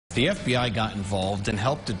The FBI got involved and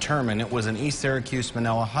helped determine it was an East Syracuse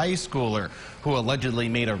Manila high schooler who allegedly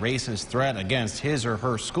made a racist threat against his or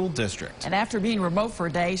her school district. And after being remote for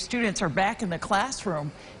a day, students are back in the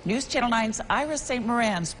classroom. News Channel 9's Iris St.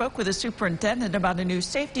 Moran spoke with the superintendent about a new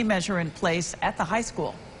safety measure in place at the high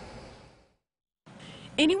school.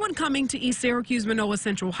 Anyone coming to East Syracuse Manoa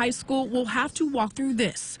Central High School will have to walk through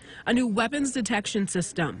this, a new weapons detection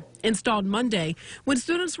system installed Monday when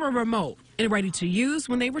students were remote and ready to use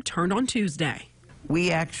when they returned on Tuesday.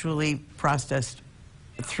 We actually processed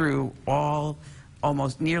through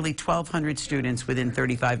almost nearly 1,200 students within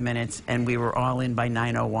 35 minutes, and we were all in by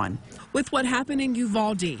 9:01. With what happened in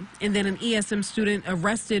Uvalde and then an ESM student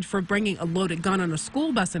arrested for bringing a loaded gun on a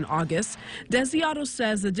school bus in August, Desiato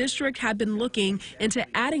says the district had been looking into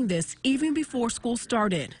adding this even before school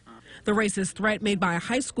started. The racist threat made by a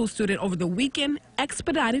high school student over the weekend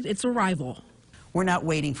expedited its arrival. We're not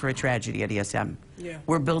waiting for a tragedy at ESM.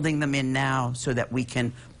 We're building them in now so that we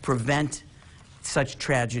can prevent such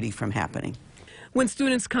tragedy from happening. When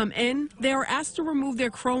students come in, they are asked to remove their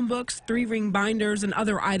Chromebooks, 3-ring binders, and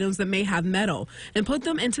other items that may have metal and put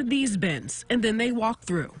them into these bins, and then they walk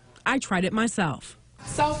through. I tried it myself.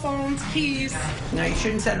 Cell phones, keys. No, you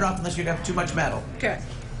shouldn't set it off unless you have too much metal. Okay.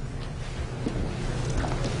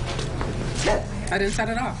 I didn't set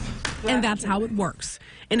it off. And that's how it works.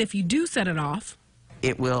 And if you do set it off,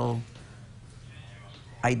 it will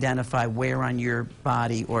identify where on your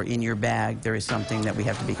body or in your bag there is something that we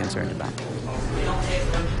have to be concerned about.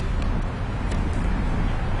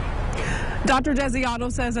 Dr.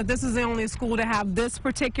 Desiato says that this is the only school to have this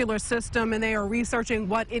particular system, and they are researching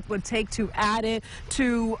what it would take to add it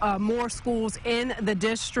to more schools in the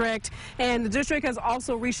district. And the district has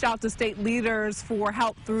also reached out to state leaders for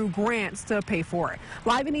help through grants to pay for it.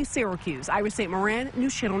 Live in East Syracuse, Iris St. Moran,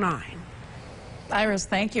 News Channel 9. Iris,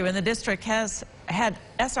 thank you. And the district has had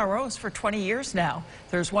SROs for 20 years now.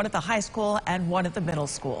 There's one at the high school and one at the middle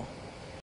school.